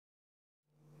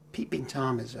Peeping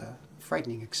Tom is a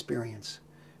frightening experience.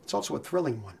 It's also a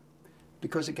thrilling one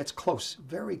because it gets close,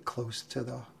 very close to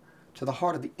the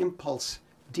heart of the impulse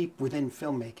deep within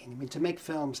filmmaking. I mean, to make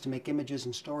films, to make images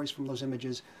and stories from those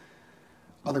images,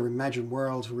 other imagined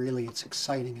worlds, really, it's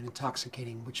exciting and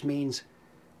intoxicating, which means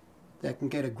that can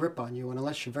get a grip on you, and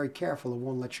unless you're very careful, it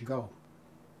won't let you go.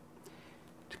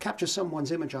 To capture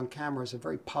someone's image on camera is a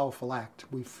very powerful act.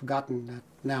 We've forgotten that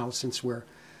now since we're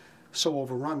so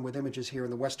overrun with images here in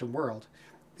the Western world.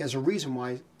 There's a reason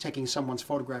why taking someone's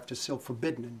photograph is still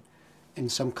forbidden in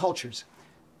some cultures.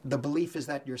 The belief is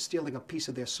that you're stealing a piece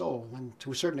of their soul, and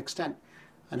to a certain extent,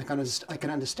 and I can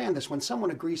understand this, when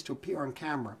someone agrees to appear on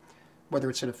camera, whether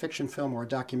it's in a fiction film or a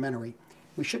documentary,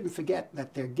 we shouldn't forget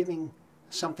that they're giving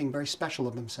something very special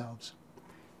of themselves.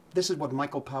 This is what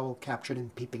Michael Powell captured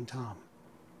in Peeping Tom.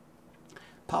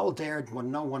 Powell dared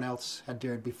when no one else had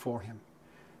dared before him,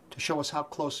 to show us how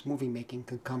close movie making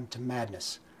could come to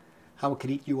madness, how it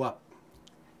could eat you up.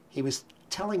 He was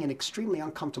telling an extremely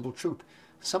uncomfortable truth,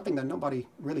 something that nobody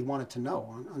really wanted to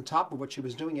know, on top of which he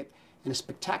was doing it in a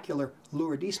spectacular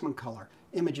lurid Eastman color,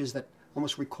 images that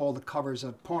almost recall the covers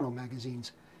of porno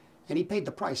magazines. And he paid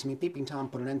the price. I mean, Peeping Tom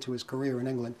put an end to his career in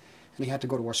England, and he had to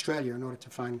go to Australia in order to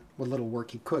find what little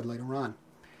work he could later on.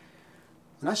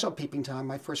 When I saw Peeping Tom,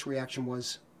 my first reaction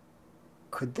was,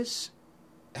 could this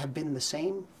have been the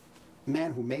same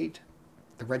man who made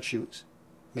the red shoes,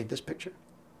 made this picture?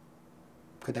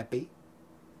 Could that be?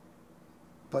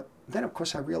 But then, of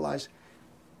course, I realized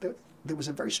that there was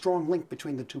a very strong link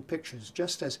between the two pictures,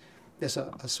 just as there's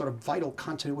a sort of vital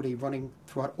continuity running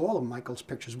throughout all of Michael's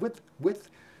pictures, with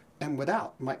and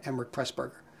without Emmerich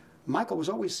Pressburger. Michael was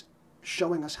always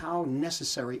showing us how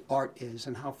necessary art is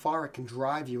and how far it can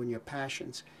drive you in your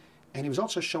passions. And he was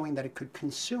also showing that it could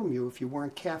consume you if you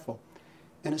weren't careful.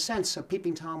 In a sense,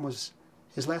 Peeping Tom was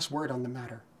his last word on the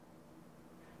matter.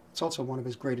 It's also one of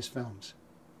his greatest films.